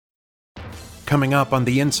Coming up on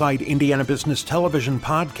the Inside Indiana Business Television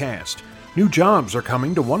podcast, new jobs are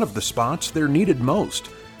coming to one of the spots they're needed most.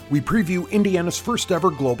 We preview Indiana's first ever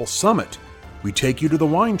global summit. We take you to the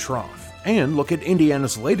wine trough and look at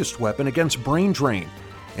Indiana's latest weapon against brain drain.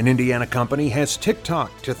 An Indiana company has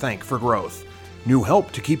TikTok to thank for growth. New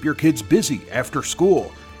help to keep your kids busy after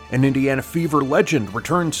school. An Indiana Fever legend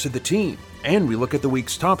returns to the team. And we look at the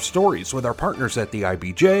week's top stories with our partners at the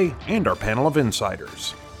IBJ and our panel of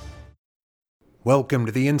insiders. Welcome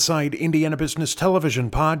to the Inside Indiana Business Television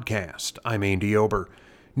podcast. I'm Andy Ober.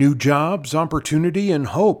 New jobs, opportunity, and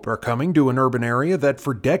hope are coming to an urban area that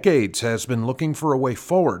for decades has been looking for a way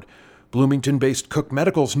forward. Bloomington-based Cook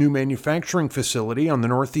Medical's new manufacturing facility on the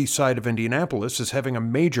northeast side of Indianapolis is having a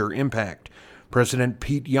major impact. President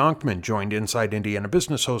Pete Yonkman joined Inside Indiana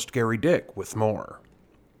Business host Gary Dick with more.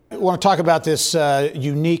 I want to talk about this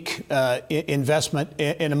unique investment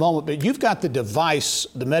in a moment, but you've got the device,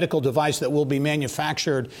 the medical device that will be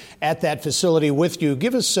manufactured at that facility with you.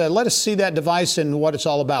 Give us, let us see that device and what it's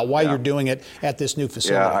all about, why you're doing it at this new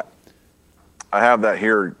facility. Yeah, I have that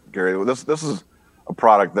here, Gary. This is a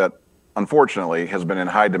product that unfortunately has been in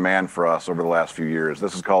high demand for us over the last few years.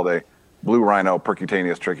 This is called a Blue Rhino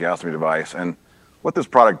percutaneous tracheostomy device, and what this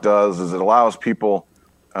product does is it allows people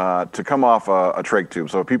to come off a trach tube.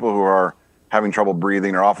 So people who are having trouble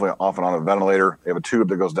breathing are often on a ventilator. They have a tube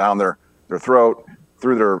that goes down their throat,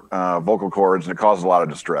 through their vocal cords, and it causes a lot of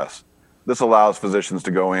distress. This allows physicians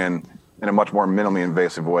to go in a much more minimally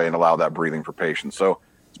invasive way and allow that breathing for patients. So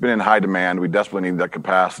it's been in high demand. We desperately need that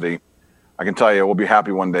capacity. I can tell you we'll be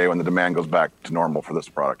happy one day when the demand goes back to normal for this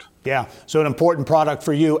product. Yeah, so an important product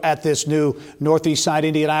for you at this new northeast side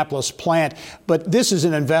Indianapolis plant. But this is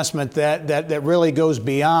an investment that really goes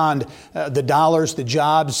beyond the dollars, the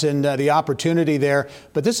jobs, and the opportunity there.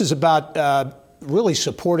 But this is about really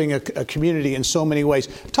supporting a community in so many ways.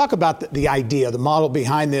 Talk about the idea, the model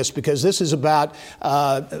behind this, because this is about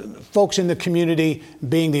folks in the community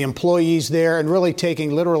being the employees there and really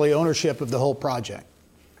taking literally ownership of the whole project.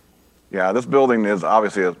 Yeah, this building is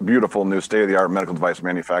obviously a beautiful new state-of-the-art medical device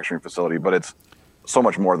manufacturing facility, but it's so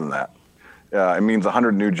much more than that. It means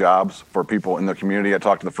 100 new jobs for people in the community. I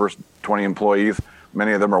talked to the first 20 employees.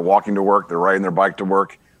 Many of them are walking to work. They're riding their bike to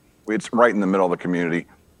work. It's right in the middle of the community.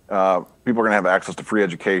 People are going to have access to free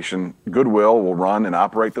education. Goodwill will run and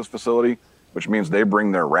operate this facility, which means they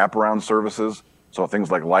bring their wraparound services. So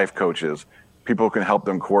things like life coaches, people who can help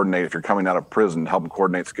them coordinate if you're coming out of prison, help them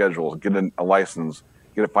coordinate schedules, get a license,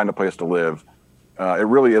 find a place to live. It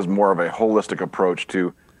really is more of a holistic approach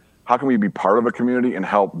to how can we be part of a community and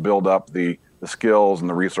help build up the skills and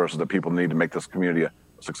the resources that people need to make this community a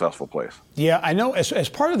successful place. Yeah, I know as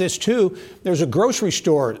part of this too, there's a grocery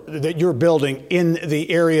store that you're building in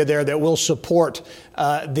the area there that will support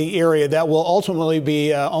the area that will ultimately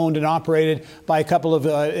be owned and operated by a couple of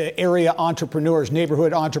area entrepreneurs,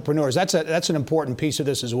 neighborhood entrepreneurs. That's an important piece of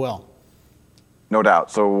this as well. No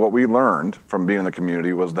doubt. So what we learned from being in the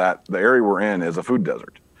community was that the area we're in is a food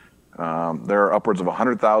desert. There are upwards of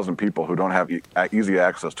 100,000 people who don't have easy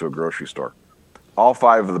access to a grocery store. All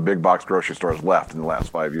 5 of the big box grocery stores left in the last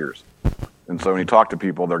 5 years. And so when you talk to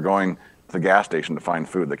people, they're going to the gas station to find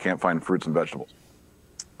food. They can't find fruits and vegetables.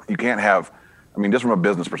 You can't have, just from a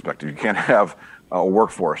business perspective, you can't have a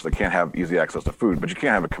workforce that can't have easy access to food, but you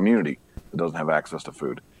can't have a community that doesn't have access to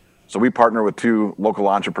food. So we partner with 2 local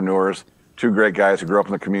entrepreneurs, 2 great guys who grew up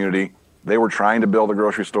in the community. They were trying to build a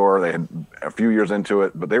grocery store. They had a few years into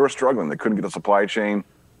it, but they were struggling. They couldn't get the supply chain.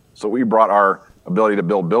 So we brought our ability to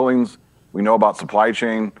build buildings. We know about supply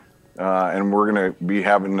chain, and we're going to be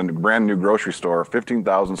having a brand new grocery store,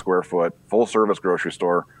 15,000 square foot, full service grocery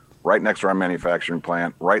store, right next to our manufacturing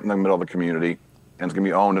plant, right in the middle of the community. And it's going to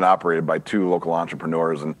be owned and operated by 2 local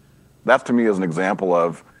entrepreneurs. And that to me is an example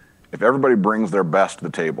of if everybody brings their best to the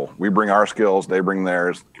table, we bring our skills, they bring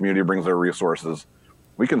theirs, the community brings their resources,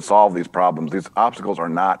 we can solve these problems. These obstacles are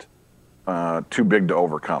not too big to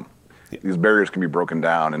overcome. These barriers can be broken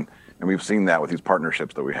down, and we've seen that with these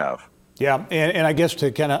partnerships that we have. Yeah, and I guess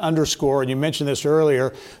to kind of underscore, and you mentioned this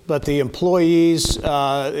earlier, but the employees,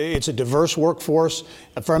 it's a diverse workforce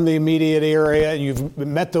from the immediate area. You've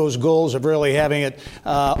met those goals of really having it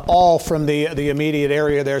all from the immediate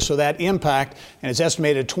area there. So that impact, and it's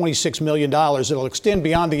estimated $26 million. It'll extend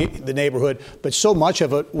beyond the neighborhood, but so much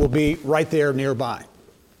of it will be right there nearby.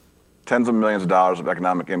 Tens of millions of dollars of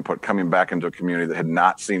economic input coming back into a community that had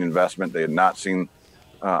not seen investment. They had not seen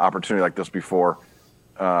opportunity like this before.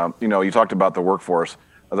 You talked about the workforce.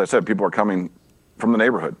 As I said, people are coming from the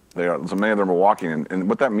neighborhood. So many of them are walking. And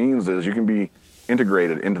what that means is you can be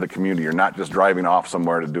integrated into the community. You're not just driving off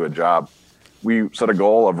somewhere to do a job. We set a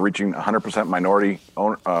goal of reaching 100% minority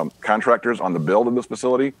contractors on the build of this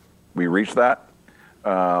facility. We reached that.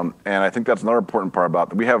 And I think that's another important part about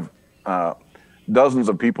that. We have dozens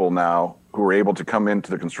of people now who are able to come into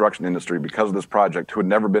the construction industry because of this project who had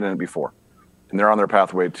never been in it before. And they're on their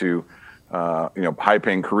pathway to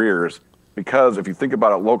high-paying careers, because if you think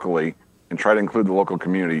about it locally and try to include the local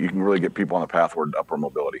community, you can really get people on the pathway to upward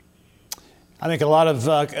mobility. I think a lot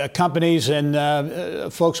of companies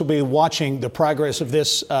and folks will be watching the progress of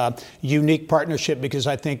this unique partnership, because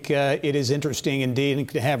I think it is interesting indeed and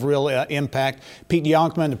can have real impact. Pete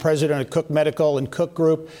Yonkman, the president of Cook Medical and Cook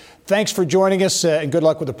Group, thanks for joining us and good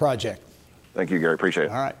luck with the project. Thank you, Gary. Appreciate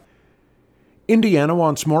it. All right. Indiana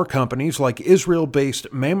wants more companies like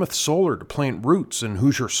Israel-based Mammoth Solar to plant roots in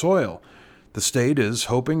Hoosier soil. The state is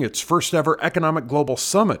hoping its first ever Economic Global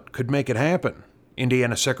Summit could make it happen.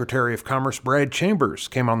 Indiana Secretary of Commerce Brad Chambers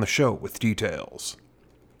came on the show with details.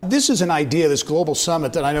 This is an idea, this global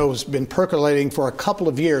summit, that I know has been percolating for a couple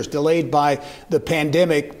of years, delayed by the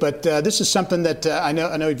pandemic, but this is something that I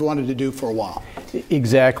know you've wanted to do for a while.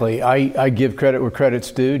 Exactly. I give credit where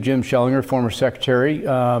credit's due. Jim Schellinger, former secretary,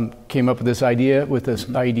 came up with this idea with this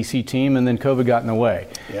IEDC team, and then COVID got in the way.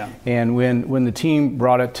 Yeah. And when the team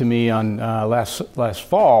brought it to me on last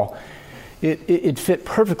fall, it fit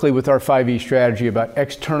perfectly with our 5E strategy about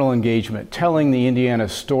external engagement, telling the Indiana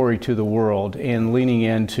story to the world, and leaning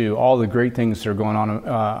into all the great things that are going on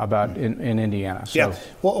about in Indiana. So. Yeah.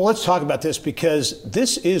 Well, let's talk about this, because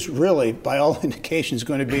this is really, by all indications,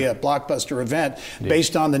 going to be a blockbuster event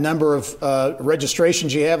based on the number of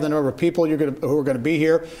registrations you have, the number of people who are going to be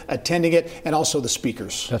here attending it, and also the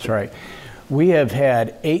speakers. That's right. We have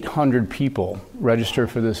had 800 people register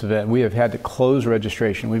for this event. We have had to close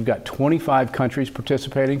registration. We've got 25 countries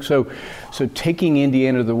participating. So taking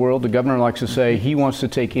Indiana to the world, the governor likes to say he wants to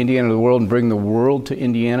take Indiana to the world and bring the world to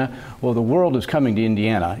Indiana. Well, the world is coming to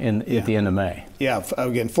Indiana at the end of May. Yeah,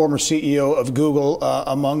 again, former CEO of Google,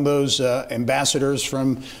 among those ambassadors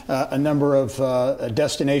from a number of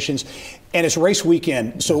destinations. And it's race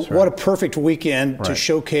weekend. So what a perfect weekend to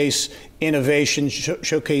showcase innovation,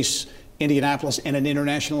 showcase Indianapolis, and an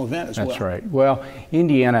international event as well. That's right. Well,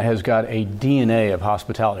 Indiana has got a DNA of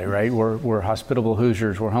hospitality, right? We're hospitable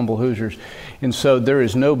Hoosiers, we're humble Hoosiers. And so there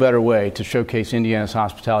is no better way to showcase Indiana's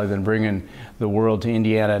hospitality than bringing the world to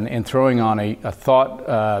Indiana and throwing on a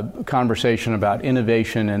thought conversation about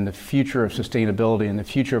innovation and the future of sustainability and the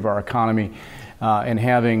future of our economy. And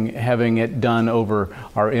having it done over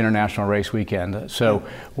our International Race Weekend. So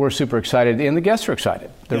we're super excited, and the guests are excited.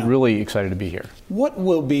 They're really excited to be here. What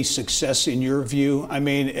will be success in your view? I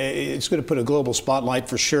mean, it's going to put a global spotlight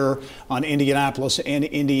for sure on Indianapolis and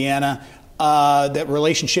Indiana. That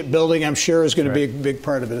relationship building, I'm sure, is going to be a big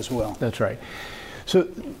part of it as well. That's right. So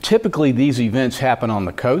typically these events happen on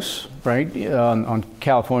the coast, right? On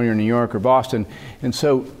California or New York or Boston. And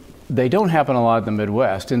so they don't happen a lot in the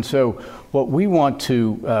Midwest. And so what we want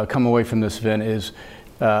to come away from this event is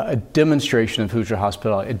a demonstration of Hoosier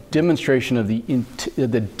hospitality, a demonstration of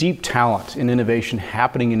the deep talent and innovation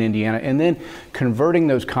happening in Indiana, and then converting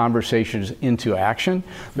those conversations into action.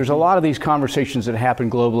 There's a lot of these conversations that happen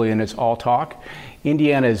globally, and it's all talk.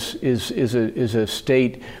 Indiana is a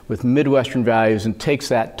state with Midwestern values and takes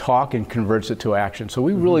that talk and converts it to action. So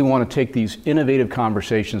we really want to take these innovative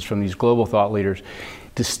conversations from these global thought leaders,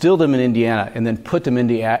 distill them in Indiana, and then put them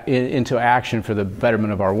into action for the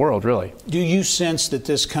betterment of our world, really. Do you sense that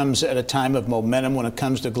this comes at a time of momentum when it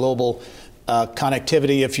comes to global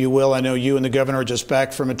connectivity, if you will? I know you and the governor are just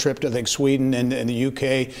back from a trip to, I think, Sweden and the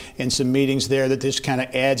UK and some meetings there, that this kind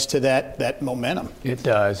of adds to that momentum. It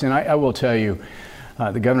does, and I will tell you,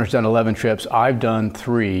 the governor's done 11 trips, I've done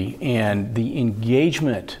 3, and the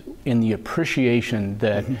engagement and the appreciation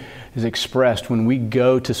that is expressed when we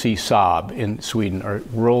go to see Saab in Sweden or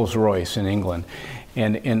Rolls-Royce in England,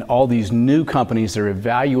 and all these new companies that are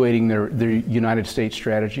evaluating their United States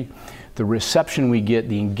strategy, the reception we get,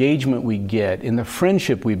 the engagement we get, and the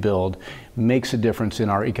friendship we build makes a difference in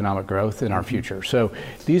our economic growth and our future. So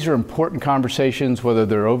these are important conversations, whether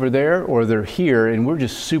they're over there or they're here, and we're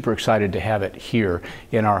just super excited to have it here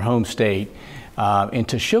in our home state and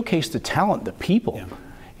to showcase the talent, the people. Yeah.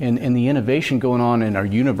 And the innovation going on in our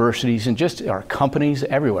universities and just our companies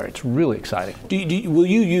everywhere. It's really exciting. Will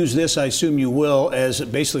you use this, I assume you will, as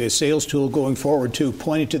basically a sales tool going forward too,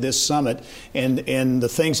 pointing to this summit and the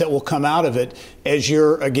things that will come out of it as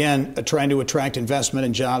you're, again, trying to attract investment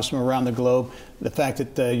and jobs from around the globe? The fact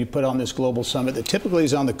that you put on this global summit that typically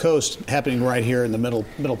is on the coast, happening right here in the middle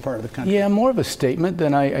part of the country. Yeah, more of a statement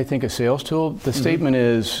than I think a sales tool. The statement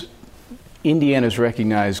is, Indiana is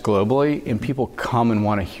recognized globally, and people come and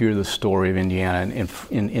want to hear the story of Indiana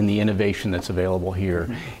and the innovation that's available here,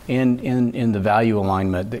 and in the value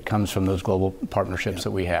alignment that comes from those global partnerships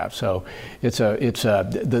that we have. So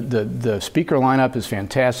the speaker lineup is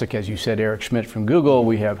fantastic. As you said, Eric Schmidt from Google.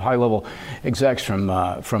 We have high-level execs from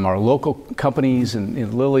our local companies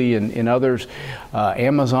and Lilly and others,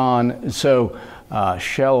 Amazon. So.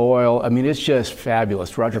 Shell Oil. I mean, it's just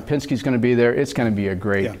fabulous. Roger Pinsky's going to be there. It's going to be a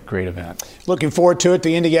great event. Looking forward to it.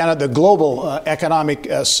 The Global Economic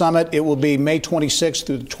Summit. It will be May 26th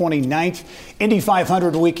through the 29th. Indy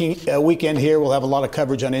 500 weekend here. We'll have a lot of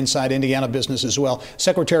coverage on Inside Indiana Business as well.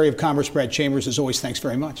 Secretary of Commerce Brad Chambers, as always, thanks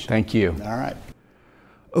very much. Thank you. All right.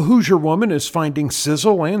 A Hoosier woman is finding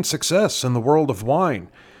sizzle and success in the world of wine.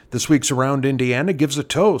 This week's Around Indiana gives a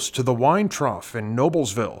toast to the Wine Trough in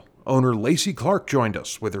Noblesville. Owner Lacey Clark joined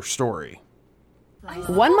us with her story.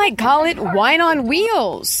 One might call it wine on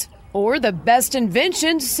wheels, or the best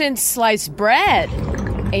invention since sliced bread.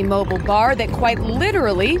 A mobile bar that quite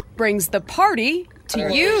literally brings the party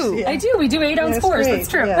to you. Yeah. I do. We do 8-ounce pours. That's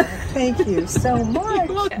true. Yeah. Thank you so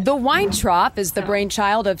much. The Wine Trough is the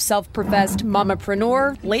brainchild of self-professed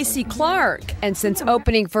mamapreneur Lacey Clark. And since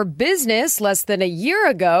opening for business less than a year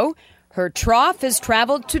ago, her trough has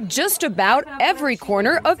traveled to just about every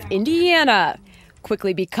corner of Indiana,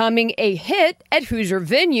 quickly becoming a hit at Hoosier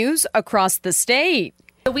venues across the state.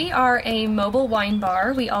 We are a mobile wine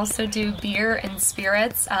bar. We also do beer and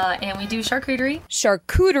spirits, and we do charcuterie.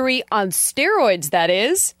 Charcuterie on steroids, that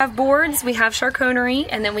is. We have boards, we have charcuterie,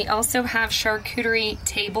 and then we also have charcuterie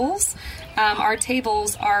tables. Our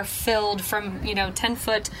tables are filled from,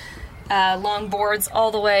 10-foot long boards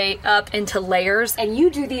all the way up into layers. And you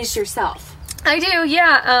do these yourself? I do,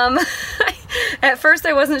 yeah. At first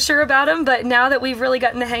I wasn't sure about them, but now that we've really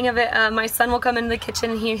gotten the hang of it, my son will come into the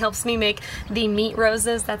kitchen and he helps me make the meat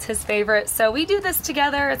roses. That's his favorite. So we do this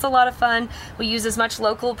together. It's a lot of fun. We use as much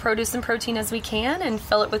local produce and protein as we can and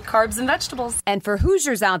fill it with carbs and vegetables. And for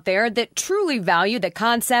Hoosiers out there that truly value the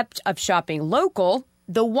concept of shopping local,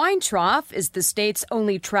 the Wine Trough is the state's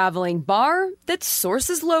only traveling bar that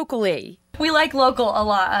sources locally. We like local a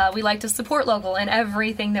lot. We like to support local in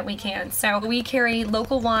everything that we can. So we carry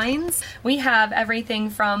local wines. We have everything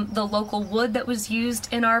from the local wood that was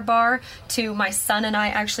used in our bar to my son and I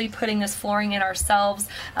actually putting this flooring in ourselves.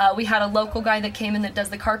 We had a local guy that came in that does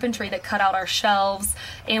the carpentry that cut out our shelves.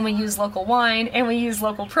 And we use local wine and we use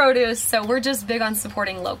local produce. So we're just big on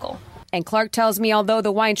supporting local. And Clark tells me although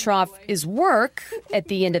the Wine Trough is work, at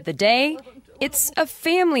the end of the day, it's a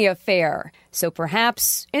family affair. So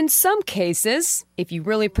perhaps, in some cases, if you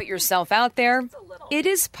really put yourself out there, it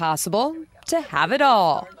is possible to have it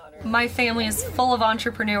all. My family is full of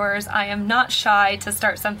entrepreneurs. I am not shy to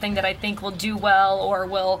start something that I think will do well or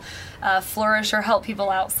will flourish or help people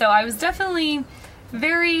out. So I was definitely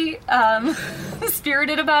very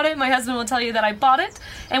spirited about it. My husband will tell you that I bought it,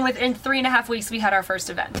 and within 3.5 weeks we had our first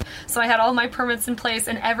event. So I had all my permits in place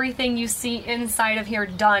and everything you see inside of here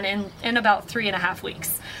done in about 3.5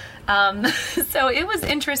 weeks. So it was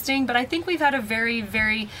interesting, but I think we've had a very,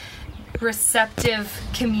 very receptive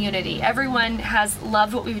community. Everyone has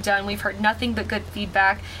loved what we've done. We've heard nothing but good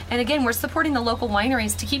feedback. And again, we're supporting the local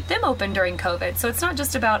wineries to keep them open during COVID. So it's not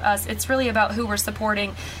just about us, it's really about who we're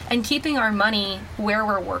supporting and keeping our money where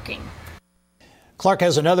we're working. Clark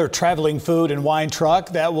has another traveling food and wine truck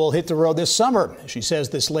that will hit the road this summer. She says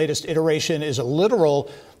this latest iteration is a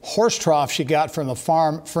literal horse trough she got from a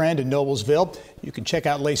farm friend in Noblesville. You can check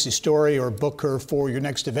out Lacey's story or book her for your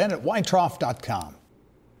next event at winetrough.com.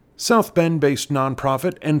 South Bend-based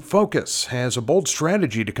nonprofit Enfocus has a bold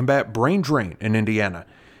strategy to combat brain drain in Indiana.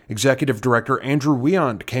 Executive Director Andrew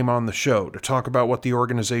Weond came on the show to talk about what the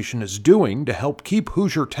organization is doing to help keep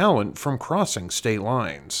Hoosier talent from crossing state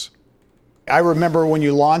lines. I remember when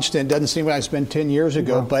you launched, and it doesn't seem like it's been 10 years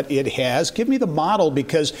ago, but it has. Give me the model,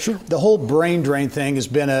 because the whole brain drain thing has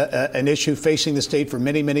been an issue facing the state for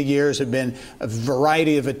many, many years. There have been a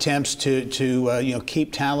variety of attempts to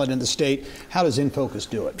keep talent in the state. How does Enfocus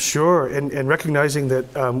do it? Sure, and recognizing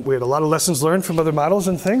that we had a lot of lessons learned from other models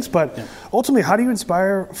and things, but ultimately, how do you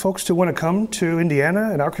inspire folks to want to come to Indiana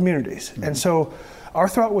and our communities? Mm-hmm. And so our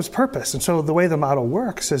thought was purpose. And so the way the model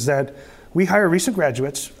works is that we hire recent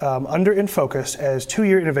graduates under Enfocus as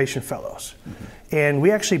 2-year innovation fellows. Mm-hmm. And we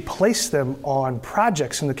actually place them on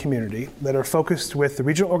projects in the community that are focused with the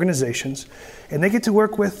regional organizations, and they get to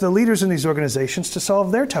work with the leaders in these organizations to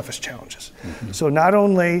solve their toughest challenges. Mm-hmm. So not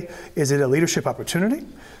only is it a leadership opportunity,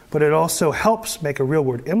 but it also helps make a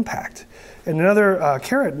real-world impact. And another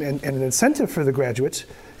carrot and an incentive for the graduates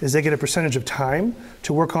is they get a percentage of time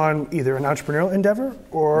to work on either an entrepreneurial endeavor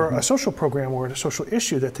or a social program or a social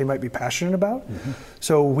issue that they might be passionate about.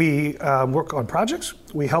 So we work on projects,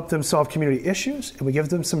 we help them solve community issues, and we give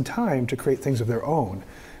them some time to create things of their own.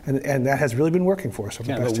 And that has really been working for us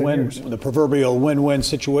over the past 10 years. The proverbial win-win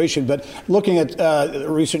situation. But looking at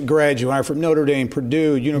recent grads, you are from Notre Dame,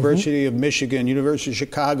 Purdue, University of Michigan, University of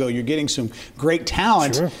Chicago. You're getting some great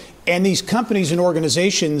talent. Sure. And these companies and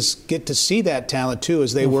organizations get to see that talent, too,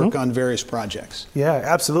 as they work on various projects. Yeah,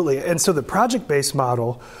 absolutely. And so the project-based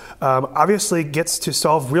model obviously gets to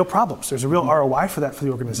solve real problems. There's a real ROI for that for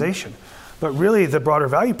the organization. But really, the broader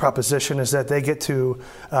value proposition is that they get to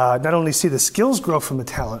not only see the skills grow from the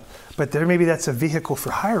talent, but maybe that's a vehicle for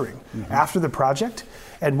hiring after the project.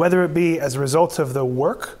 And whether it be as a result of the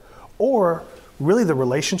work or really the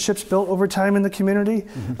relationships built over time in the community,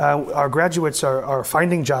 our graduates are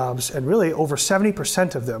finding jobs, and really over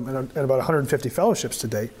 70% of them, and about 150 fellowships to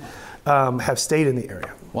date, have stayed in the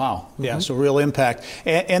area. Wow. Yeah, so real impact.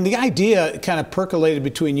 And the idea kind of percolated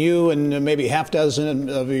between you and maybe half dozen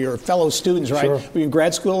of your fellow students, right? Sure. Were you in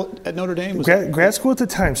grad school at Notre Dame? Grad school at the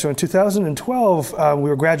time. So in 2012, we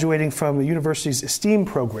were graduating from the university's STEAM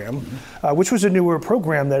program, which was a newer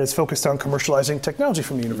program that is focused on commercializing technology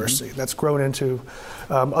from the university. That's grown into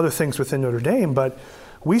other things within Notre Dame. But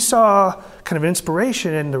we saw kind of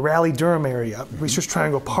inspiration in the Raleigh-Durham area, Research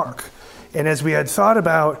Triangle Park. And as we had thought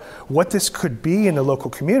about what this could be in the local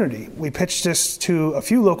community, we pitched this to a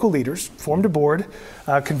few local leaders, formed a board,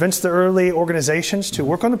 convinced the early organizations to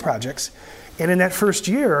work on the projects. And in that first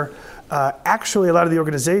year, actually a lot of the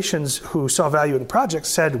organizations who saw value in the project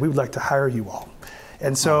said, we would like to hire you all.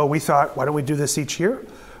 And so we thought, why don't we do this each year,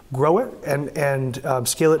 grow it, and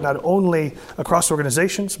scale it not only across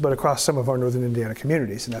organizations, but across some of our Northern Indiana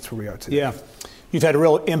communities. And that's where we are today. Yeah. You've had a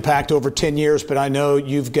real impact over 10 years, but I know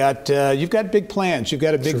you've got big plans. You've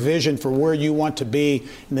got a big vision for where you want to be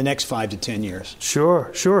in the next 5 to 10 years.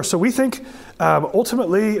 Sure. So we think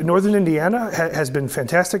ultimately Northern Indiana has been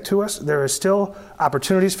fantastic to us. There are still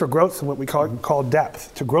opportunities for growth and what we call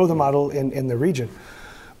depth to grow the model in the region.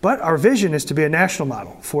 But our vision is to be a national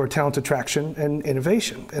model for talent attraction and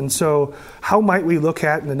innovation. And so how might we look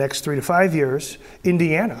at in the next 3 to 5 years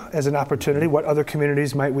Indiana as an opportunity? What other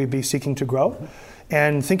communities might we be seeking to grow?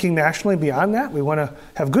 And thinking nationally beyond that, we want to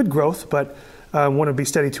have good growth, but want to be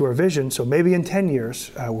steady to our vision. So maybe in 10 years,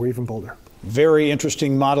 we're even bolder. Very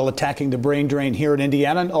interesting model attacking the brain drain here in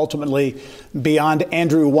Indiana and ultimately beyond.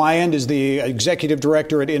 Andrew Wyand is the executive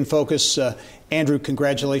director at InFocus. Andrew,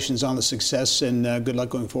 congratulations on the success and good luck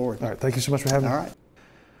going forward. All right. Thank you so much for having me. All right.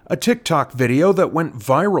 A TikTok video that went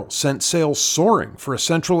viral sent sales soaring for a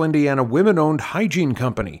Central Indiana women-owned hygiene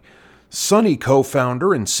company. Sunny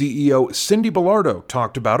co-founder and CEO Cindy Bellardo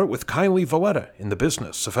talked about it with Kylie Valletta in The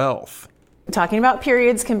Business of Health. Talking about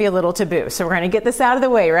periods can be a little taboo, so we're going to get this out of the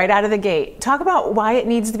way right out of the gate. Talk about why it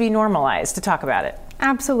needs to be normalized to talk about it.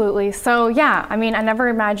 Absolutely. So yeah, I mean, I never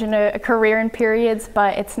imagined a career in periods,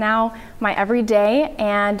 but it's now my everyday,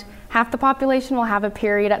 and half the population will have a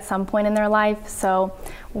period at some point in their life. So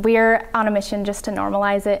we're on a mission just to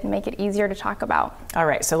normalize it and make it easier to talk about. All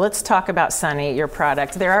right, so let's talk about Sunny, your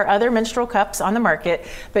product. There are other menstrual cups on the market,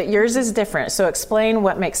 but yours is different. So explain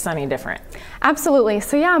what makes Sunny different. Absolutely.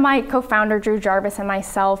 So yeah, my co-founder Drew Jarvis and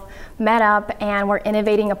myself met up and we're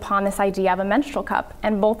innovating upon this idea of a menstrual cup.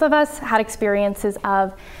 And both of us had experiences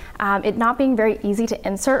of it not being very easy to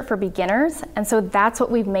insert for beginners. And so that's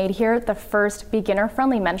what we've made here, the first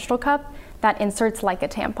beginner-friendly menstrual cup that inserts like a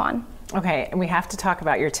tampon. Okay, and we have to talk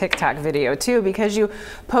about your TikTok video too, because you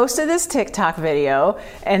posted this TikTok video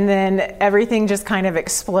and then everything just kind of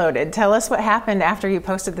exploded. Tell us what happened after you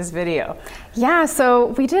posted this video. Yeah, so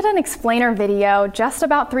we did an explainer video just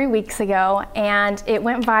about 3 weeks ago and it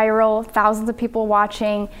went viral, thousands of people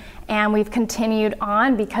watching, and we've continued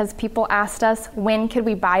on because people asked us, when could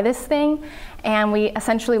we buy this thing? And we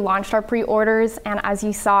essentially launched our pre-orders, and as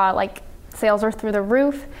you saw, sales are through the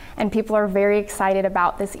roof and people are very excited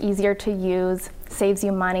about this easier to use, saves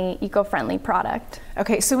you money, eco-friendly product.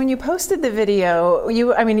 Okay, so when you posted the video, you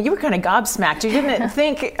were kind of gobsmacked. You didn't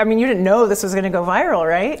think, you didn't know this was going to go viral,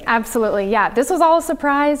 right? Absolutely, yeah. This was all a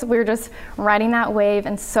surprise. We were just riding that wave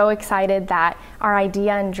and so excited that our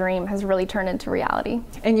idea and dream has really turned into reality.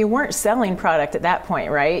 And you weren't selling product at that point,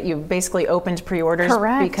 right? You basically opened pre-orders.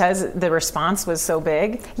 Correct. Because the response was so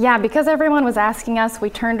big? Yeah, because everyone was asking us, we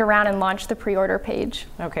turned around and launched the pre-order page.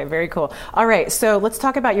 Okay, very cool. All right, so let's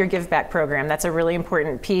talk about your Give Back program. That's a really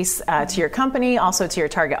important piece to your company, also to your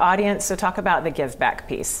target audience. So talk about the Give Back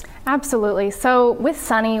piece. Absolutely. So with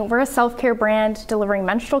Sunny, we're a self-care brand delivering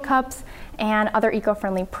menstrual cups and other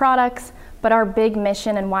eco-friendly products. but our big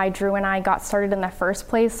mission and why Drew and I got started in the first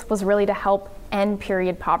place was really to help end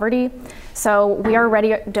period poverty. So we are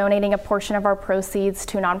already donating a portion of our proceeds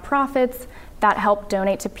to nonprofits that help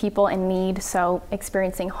donate to people in need, so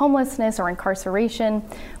experiencing homelessness or incarceration.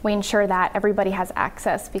 We ensure that everybody has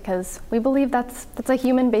access because we believe that's a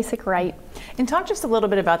human basic right. And talk just a little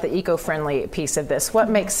bit about the eco-friendly piece of this. What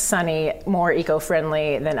makes Sunny more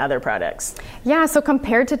eco-friendly than other products? Yeah, so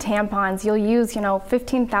compared to tampons, you'll use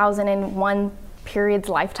 15,000 in one period's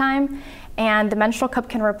lifetime, and the menstrual cup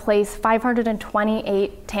can replace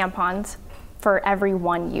 528 tampons for every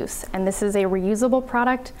one use. And this is a reusable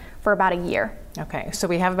product for about a year. Okay, so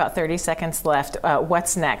we have about 30 seconds left.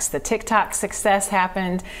 What's next? The TikTok success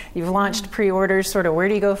happened. You've launched pre-orders. Sort of where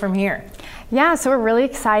do you go from here? Yeah, so we're really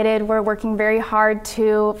excited. We're working very hard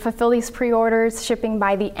to fulfill these pre-orders, shipping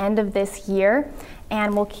by the end of this year.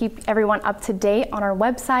 And we'll keep everyone up to date on our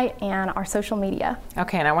website and our social media.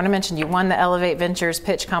 Okay, and I want to mention you won the Elevate Ventures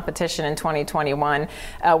pitch competition in 2021,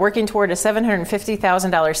 working toward a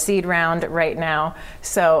 $750,000 seed round right now.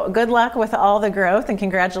 So good luck with all the growth and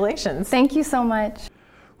congratulations. Thank you so much.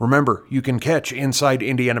 Remember, you can catch Inside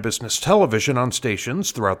Indiana Business Television on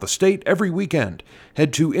stations throughout the state every weekend.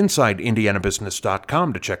 Head to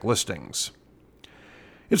InsideIndianaBusiness.com to check listings.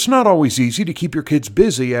 It's not always easy to keep your kids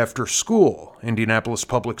busy after school. Indianapolis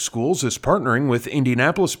Public Schools is partnering with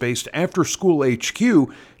Indianapolis-based After School HQ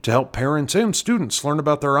to help parents and students learn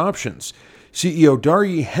about their options. CEO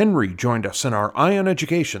Darye Henry joined us in our Eye on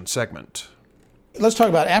Education segment. Let's talk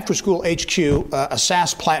about After School HQ, a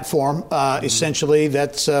SaaS platform, essentially,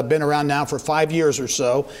 that's been around now for 5 years or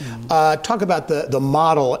so. Talk about the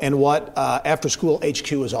model and what After School HQ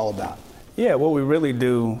is all about. Yeah, what we really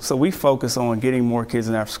do, so we focus on getting more kids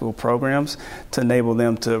in after-school programs to enable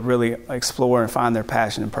them to really explore and find their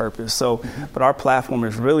passion and purpose. So, but our platform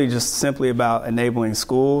is really just simply about enabling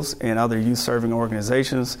schools and other youth-serving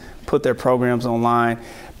organizations put their programs online.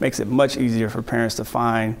 Makes it much easier for parents to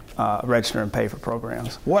find, register, and pay for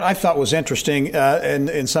programs. What I thought was interesting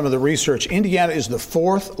in some of the research, Indiana is the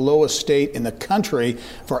 4th lowest state in the country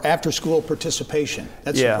for after-school participation.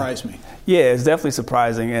 That surprised me. Yeah, it's definitely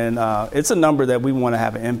surprising, and it's a number that we want to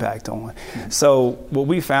have an impact on. So what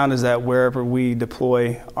we found is that wherever we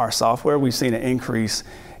deploy our software, we've seen an increase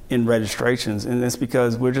in registrations, and it's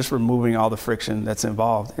because we're just removing all the friction that's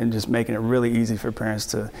involved and just making it really easy for parents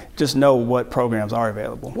to just know what programs are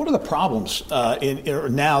available. What are the problems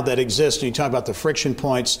now that exist? You talk about the friction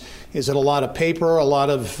points. Is it a lot of paper, a lot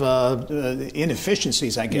of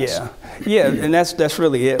inefficiencies, I guess? Yeah, and that's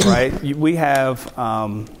really it, right? We have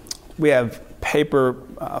paper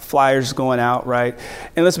flyers going out, right?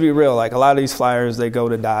 And let's be real, like a lot of these flyers, they go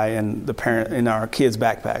to die in our kids'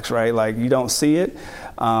 backpacks, right? Like you don't see it.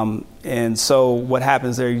 And so what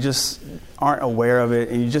happens there, you just aren't aware of it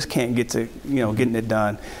and you just can't get to, getting it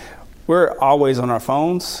done. We're always on our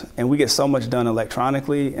phones and we get so much done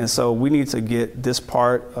electronically. And so we need to get this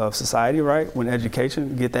part of society, right, when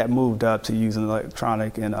education, get that moved up to using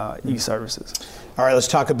electronic and e-services. All right, let's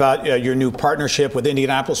talk about your new partnership with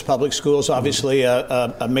Indianapolis Public Schools, obviously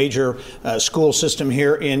a major school system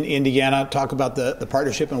here in Indiana. Talk about the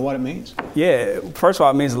partnership and what it means. Yeah, first of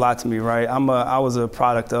all, it means a lot to me, right? I was a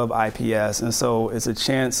product of IPS, and so it's a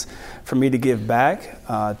chance for me to give back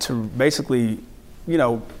to basically,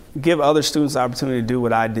 give other students the opportunity to do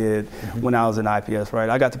what I did when I was in IPS, right?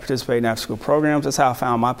 I got to participate in after-school programs. That's how I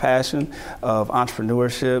found my passion of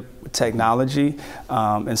entrepreneurship, technology,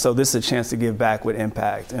 and so this is a chance to give back with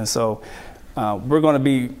impact. And so we're going to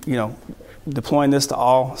be, deploying this to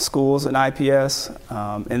all schools in IPS,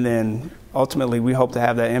 and then ultimately we hope to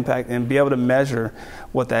have that impact and be able to measure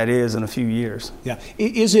what that is in a few years. Yeah.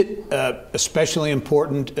 Is it especially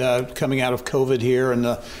important coming out of COVID here and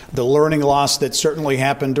the learning loss that certainly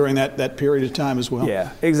happened during that period of time as well? Yeah,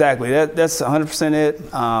 exactly. That's 100%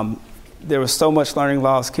 it. There was so much learning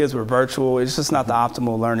loss. Kids were virtual. It's just not the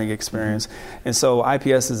optimal learning experience. And so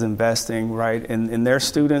IPS is investing, right, in their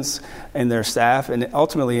students and their staff and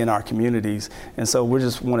ultimately in our communities. And so we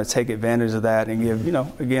just want to take advantage of that and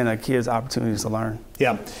give, again, kids opportunities to learn.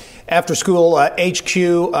 Yeah. After School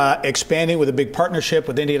HQ expanding with a big partnership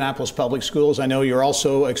with Indianapolis Public Schools. I know you're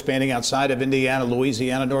also expanding outside of Indiana,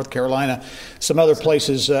 Louisiana, North Carolina, some other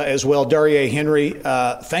places as well. Darye Henry,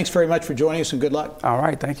 thanks very much for joining us and good luck. All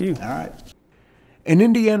right, thank you. All right. An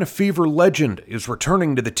Indiana Fever legend is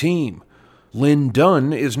returning to the team. Lynn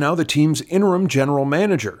Dunn is now the team's interim general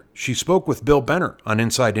manager. She spoke with Bill Benner on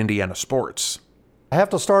Inside Indiana Sports. I have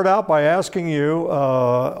to start out by asking you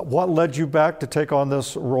what led you back to take on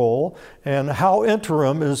this role and how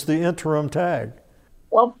interim is the interim tag?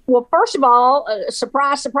 Well, first of all,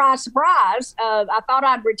 surprise, surprise, surprise. I thought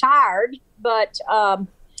I'd retired, but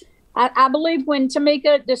I believe when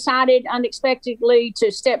Tamika decided unexpectedly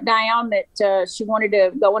to step down that she wanted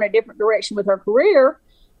to go in a different direction with her career,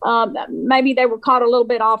 maybe they were caught a little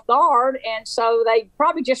bit off guard. And so they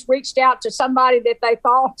probably just reached out to somebody that they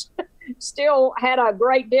thought still had a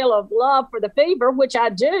great deal of love for the Fever, which I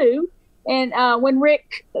do. And when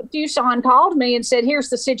Rick Fuson called me and said, here's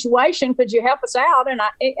the situation, could you help us out? And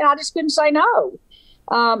I just couldn't say no.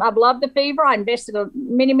 I've loved the Fever. I invested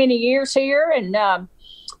many, many years here and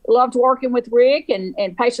loved working with Rick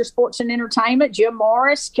and Pacer Sports and Entertainment, Jim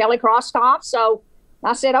Morris, Kelly Crosskopf. So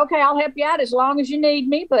I said, okay, I'll help you out as long as you need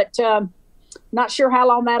me, but not sure how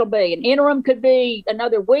long that'll be. An interim could be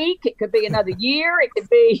another week. It could be another year. It could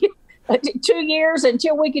be 2 years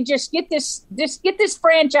until we can just get this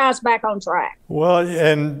franchise back on track. Well,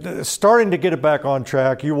 and starting to get it back on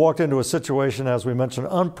track, you walked into a situation, as we mentioned,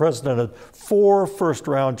 unprecedented. 4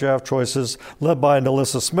 first-round draft choices led by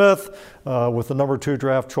NaLyssa Smith with the number 2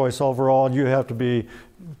 draft choice overall, and you have to be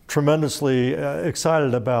tremendously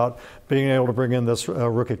excited about being able to bring in this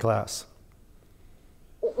rookie class.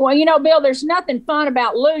 Well, you know, Bill, there's nothing fun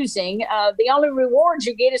about losing. The only reward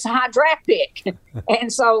you get is a high draft pick.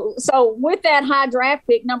 And so with that high draft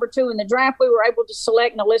pick, number 2 in the draft, we were able to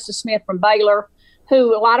select NaLyssa Smith from Baylor,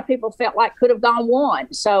 who a lot of people felt like could have gone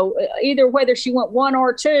 1. So either whether she went 1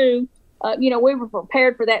 or 2, we were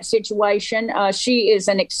prepared for that situation. She is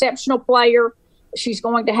an exceptional player. She's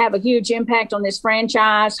going to have a huge impact on this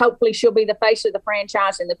franchise. Hopefully she'll be the face of the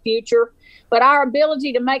franchise in the future. But our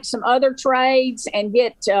ability to make some other trades and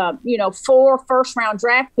get, 4 first-round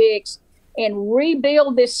draft picks and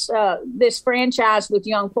rebuild this franchise with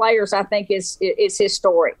young players, I think is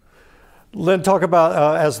historic. Lynn, talk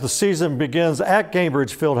about as the season begins at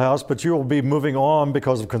Gainbridge Fieldhouse, but you will be moving on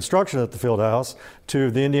because of construction at the Fieldhouse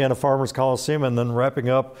to the Indiana Farmers Coliseum and then wrapping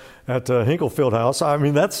up at Hinkle Fieldhouse. I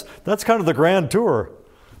mean, that's kind of the grand tour.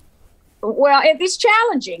 Well, it's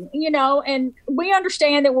challenging, and we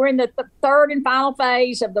understand that we're in the third and final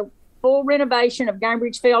phase of the full renovation of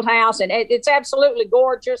Gainbridge Fieldhouse, and it's absolutely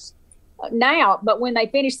gorgeous now. But when they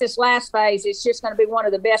finish this last phase, it's just going to be one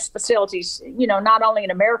of the best facilities, not only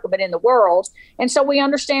in America, but in the world. And so we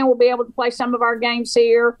understand we'll be able to play some of our games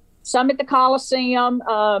here, some at the Coliseum,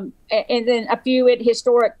 and then a few at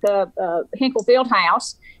historic Hinkle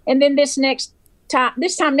Fieldhouse. And then this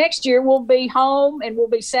time next year, we'll be home and we'll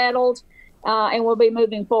be settled. And we'll be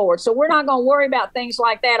moving forward. So we're not going to worry about things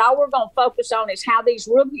like that. All we're going to focus on is how these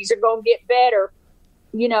rookies are going to get better,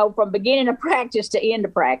 from beginning of practice to end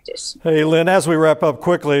of practice. Hey, Lynn, as we wrap up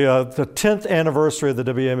quickly, the 10th anniversary of the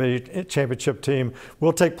WNBA championship team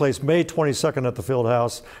will take place May 22nd at the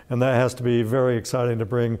Fieldhouse, and that has to be very exciting to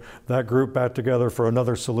bring that group back together for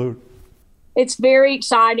another salute. It's very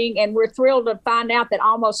exciting, and we're thrilled to find out that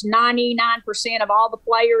almost 99% of all the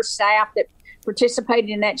players, staff that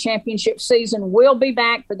participated in that championship season will be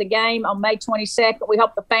back for the game on May 22nd. We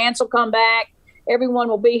hope the fans will come back. Everyone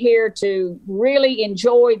will be here to really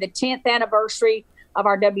enjoy the 10th anniversary of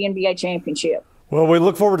our WNBA championship. Well, we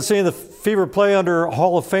look forward to seeing the Fever play under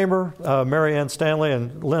Hall of Famer Mary Ann Stanley.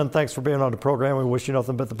 And Lynn, thanks for being on the program. We wish you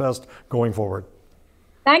nothing but the best going forward.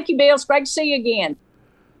 Thank you, Bill. It's great to see you again.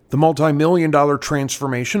 The multi-million-dollar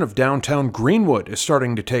transformation of downtown Greenwood is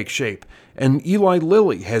starting to take shape, and Eli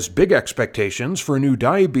Lilly has big expectations for a new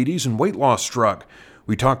diabetes and weight loss drug.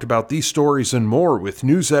 We talked about these stories and more with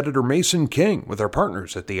news editor Mason King with our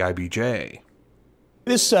partners at the IBJ.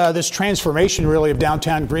 This transformation really of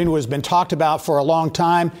downtown Greenwood has been talked about for a long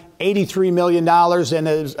time, $83 million, and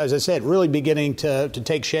as I said, really beginning to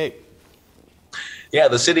take shape. Yeah,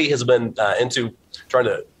 the city has been into trying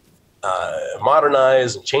to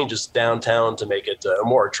modernize and change its downtown to make it a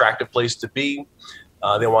more attractive place to be.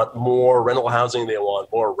 They want more rental housing. They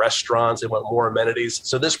want more restaurants. They want more amenities.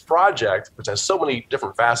 So this project, which has so many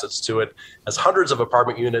different facets to it, has hundreds of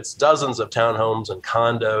apartment units, dozens of townhomes and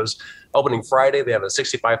condos. Opening Friday, they have a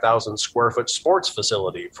 65,000 square foot sports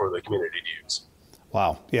facility for the community to use.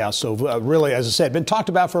 Wow. Yeah. So really, as I said, been talked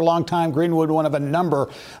about for a long time. Greenwood, one of a number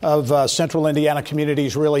of central Indiana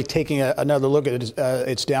communities really taking another look at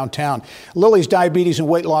its downtown. Lilly's diabetes and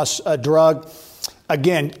weight loss drug,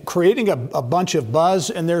 again, creating a bunch of buzz.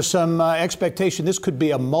 And there's some expectation this could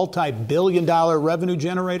be a multi-billion-dollar revenue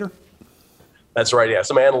generator. That's right. Yeah.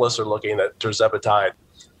 Some analysts are looking at tirzepatide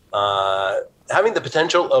having the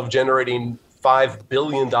potential of generating $5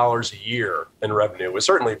 billion a year in revenue. It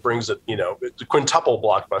certainly brings it, quintuple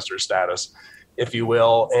blockbuster status, if you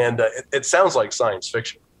will. And it sounds like science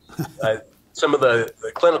fiction. Some of the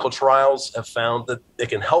clinical trials have found that it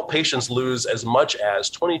can help patients lose as much as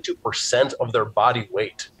 22% of their body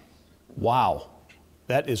weight. Wow.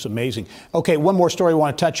 That is amazing. Okay, one more story I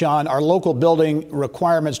want to touch on. Our local building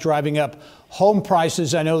requirements driving up home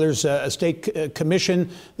prices. I know there's a state commission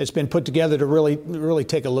that's been put together to really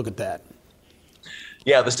take a look at that.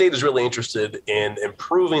 Yeah, the state is really interested in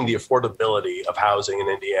improving the affordability of housing in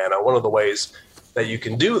Indiana. One of the ways that you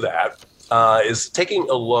can do that is taking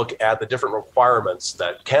a look at the different requirements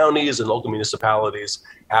that counties and local municipalities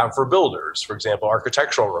have for builders. For example,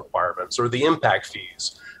 architectural requirements or the impact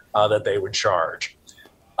fees that they would charge.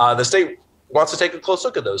 The state wants to take a close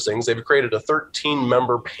look at those things. They've created a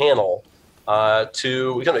 13-member panel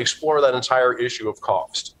to kind of explore that entire issue of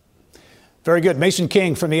cost. Very good. Mason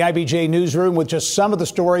King from the IBJ Newsroom with just some of the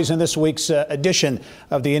stories in this week's edition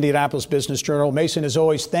of the Indianapolis Business Journal. Mason, as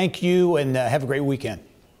always, thank you and have a great weekend.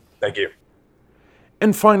 Thank you.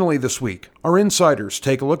 And finally this week, our insiders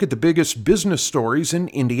take a look at the biggest business stories in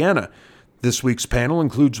Indiana. This week's panel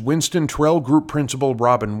includes Winston Terrell Group Principal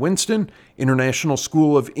Robin Winston, International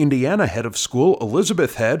School of Indiana Head of School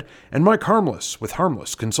Elizabeth Head, and Mike Harmless with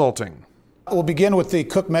Harmless Consulting. We'll begin with the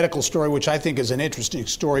Cook Medical story, which I think is an interesting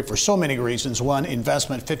story for so many reasons. One,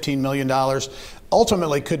 investment, $15 million,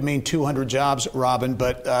 ultimately could mean 200 jobs, Robin,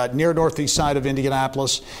 but near northeast side of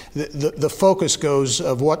Indianapolis, the focus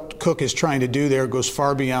of what Cook is trying to do there goes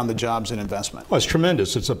far beyond the jobs and investment. Well, it's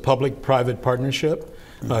tremendous. It's a public-private partnership.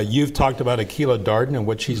 You've talked about Akila Darden and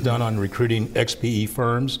what she's done on recruiting XPE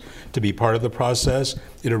firms to be part of the process.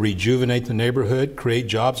 It'll rejuvenate the neighborhood, create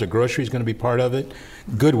jobs. A grocery is going to be part of it.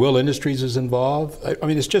 Goodwill Industries is involved. I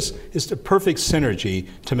mean, it's the perfect synergy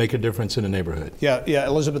to make a difference in a neighborhood. Yeah,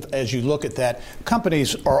 Elizabeth, as you look at that,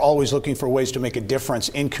 companies are always looking for ways to make a difference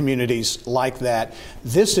in communities like that.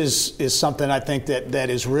 This is something I think that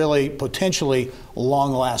is really potentially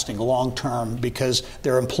long-lasting, long-term, because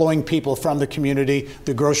they're employing people from the community.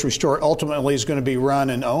 The grocery store ultimately is going to be run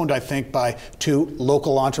and owned, I think, by 2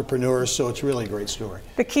 local entrepreneurs, so it's really a great story.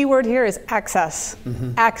 The key word here is access.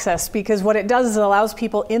 Access, because what it does is it allows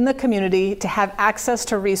people in the community to have access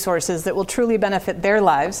to resources that will truly benefit their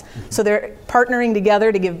lives. So they're partnering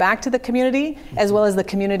together to give back to the community, as well as the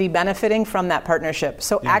community benefiting from that partnership.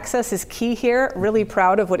 So access is key here. Really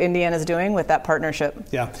proud of what Indiana's doing with that partnership.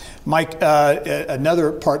 Yeah. Mike,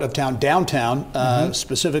 another part of town, downtown,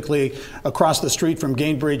 specifically across the street from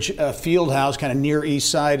Gainbridge Fieldhouse, kind of near east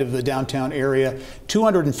side of the downtown area,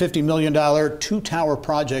 $250 million 2-tower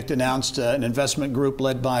project announced, an investment group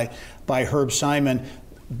led by Herb Simon.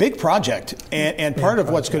 Big project, and part of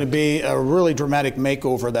what's going to be a really dramatic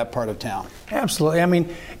makeover of that part of town. Absolutely. I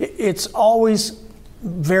mean, it's always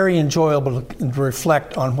very enjoyable to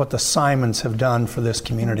reflect on what the Simons have done for this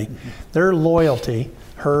community. Their loyalty,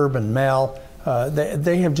 Herb and Mel,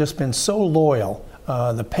 they have just been so loyal.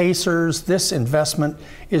 The Pacers, this investment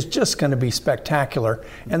is just going to be spectacular,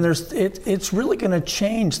 and it's really going to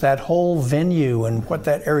change that whole venue and what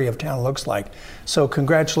that area of town looks like. So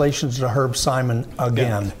congratulations to Herb Simon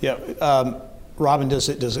again. Yeah. Robin, does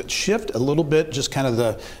it shift a little bit? Just kind of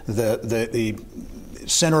the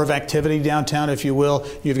center of activity downtown, if you will.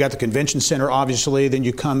 You've got the convention center, obviously. Then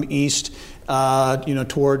you come east,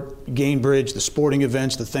 toward Gainbridge, the sporting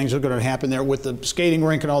events, the things that are going to happen there with the skating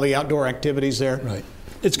rink and all the outdoor activities there. Right.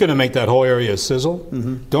 It's going to make that whole area sizzle.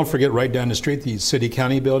 Don't forget, right down the street, the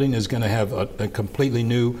city-county building is going to have a completely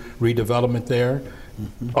new redevelopment there.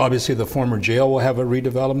 Obviously, the former jail will have a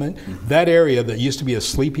redevelopment. That area that used to be a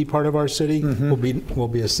sleepy part of our city will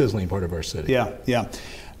be a sizzling part of our city. Yeah.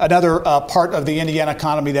 Another part of the Indiana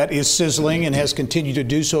economy that is sizzling and has continued to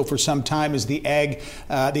do so for some time is the ag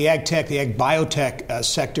biotech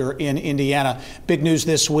sector in Indiana. Big news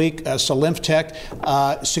this week: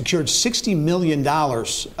 Salimtech secured $60 million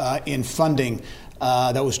in funding.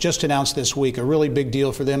 That was just announced this week. A really big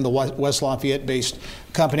deal for them. The West Lafayette-based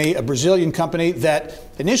company, a Brazilian company that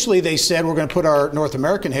initially they said we're going to put our North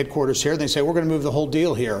American headquarters here. They say we're going to move the whole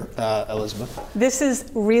deal here, Elizabeth. This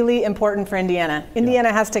is really important for Indiana.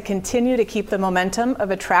 Indiana has to continue to keep the momentum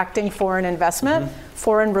of attracting foreign investment,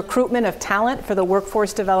 foreign recruitment of talent for the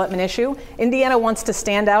workforce development issue. Indiana wants to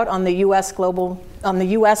stand out on the U.S.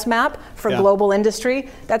 map for global industry.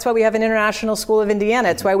 That's why we have an International School of Indiana.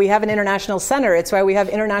 It's why we have an international center. It's why we have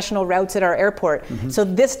international routes at our airport. So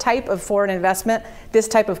this type of foreign investment, this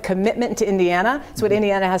type of commitment to Indiana, is what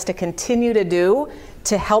Indiana has to continue to do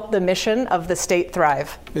to help the mission of the state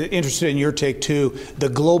thrive. Interested in your take, too. The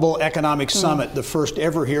Global Economic Summit, the first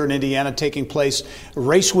ever here in Indiana, taking place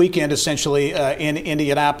race weekend, essentially, in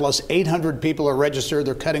Indianapolis. 800 people are registered.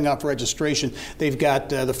 They're cutting off registration. They've got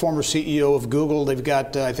the former CEO of Google. They've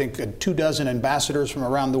got, I think, 24 ambassadors from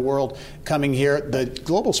around the world coming here. The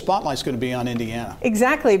global spotlight is going to be on Indiana.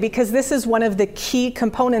 Exactly, because this is one of the key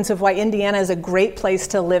components of why Indiana is a great place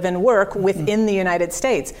to live and work within the United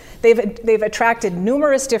States. They've attracted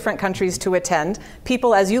numerous different countries to attend.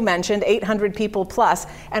 People, as you mentioned, 800 people plus.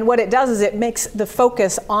 And what it does is it makes the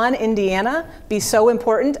focus on Indiana be so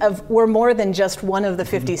important of we're more than just one of the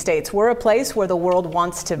 50 states. We're a place where the world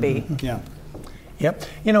wants to be. Yeah. Yep.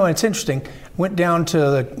 You know, it's interesting. Went down to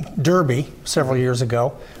the Derby several years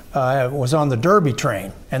ago. Was on the Derby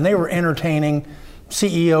train, and they were entertaining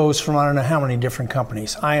CEOs from I don't know how many different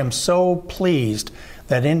companies. I am so pleased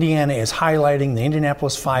that Indiana is highlighting the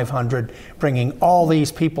Indianapolis 500, bringing all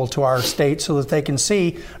these people to our state so that they can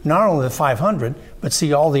see not only the 500, but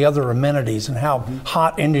see all the other amenities and how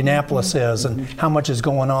hot Indianapolis is and how much is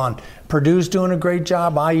going on. Purdue's doing a great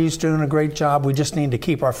job. IU's doing a great job. We just need to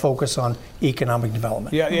keep our focus on economic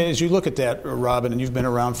development. Yeah, as you look at that, Robin, and you've been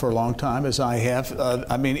around for a long time, as I have.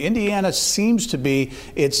 I mean, Indiana seems to be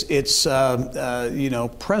its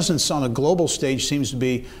presence on a global stage seems to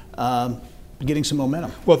be getting some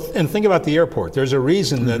momentum. Well, and think about the airport. There's a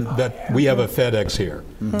reason that we have a FedEx here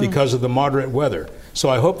because of the moderate weather. So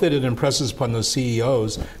I hope that it impresses upon those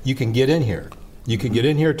CEOs you can get in here. You can get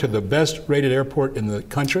in here to the best rated airport in the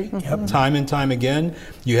country, time and time again.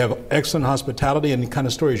 You have excellent hospitality, and the kind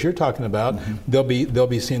of stories you're talking about, they'll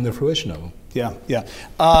be seeing the fruition of them. Yeah.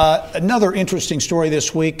 Another interesting story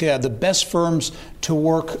this week, the best firms to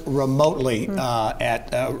work remotely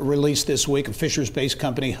released this week, a Fishers-based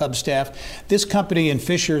company, Hubstaff. This company in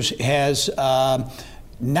Fishers has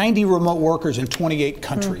 90 remote workers in 28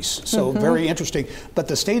 countries. So very interesting. But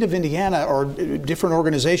the state of Indiana or different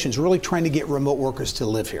organizations really trying to get remote workers to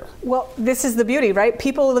live here. Well, this is the beauty, right?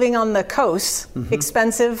 People living on the coast,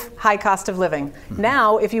 expensive, high cost of living.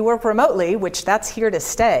 Now, if you work remotely, which that's here to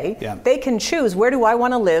stay, they can choose where do I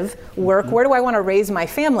want to live, work, where do I want to raise my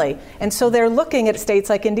family? And so they're looking at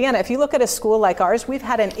states like Indiana. If you look at a school like ours, we've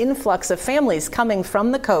had an influx of families coming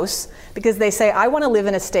from the coast because they say, I want to live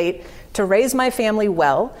in a state to raise my family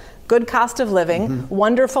well, good cost of living,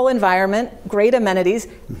 wonderful environment, great amenities,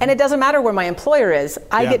 and it doesn't matter where my employer is.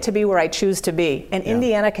 I get to be where I choose to be. And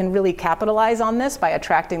Indiana can really capitalize on this by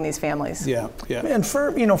attracting these families. And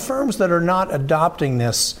firms that are not adopting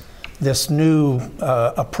this new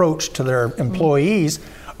approach to their employees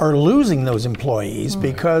are losing those employees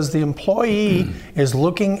because the employee is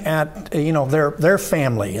looking at their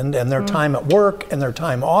family and their time at work and their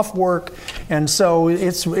time off work, and so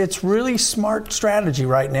it's really smart strategy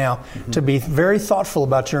right now to be very thoughtful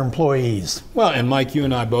about your employees. Well, and Mike, you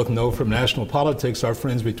and I both know from national politics, our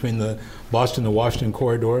friends between the Boston to Washington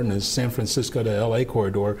corridor and the San Francisco to LA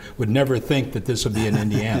corridor would never think that this would be in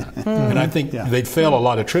Indiana. And I think they'd fail a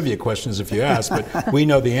lot of trivia questions if you ask, but we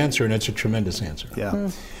know the answer, and it's a tremendous answer.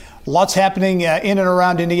 Lots happening in and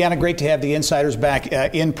around Indiana. Great to have the insiders back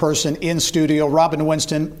in person, in studio. Robin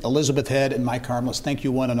Winston, Elizabeth Head, and Mike Harmless. Thank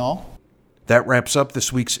you, one and all. That wraps up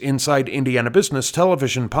this week's Inside Indiana Business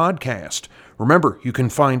television podcast. Remember, you can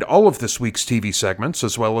find all of this week's TV segments,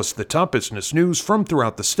 as well as the top business news from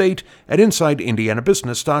throughout the state, at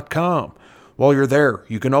InsideIndianaBusiness.com. While you're there,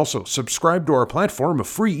 you can also subscribe to our platform of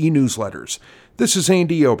free e-newsletters. This is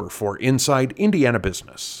Andy Ober for Inside Indiana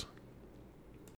Business.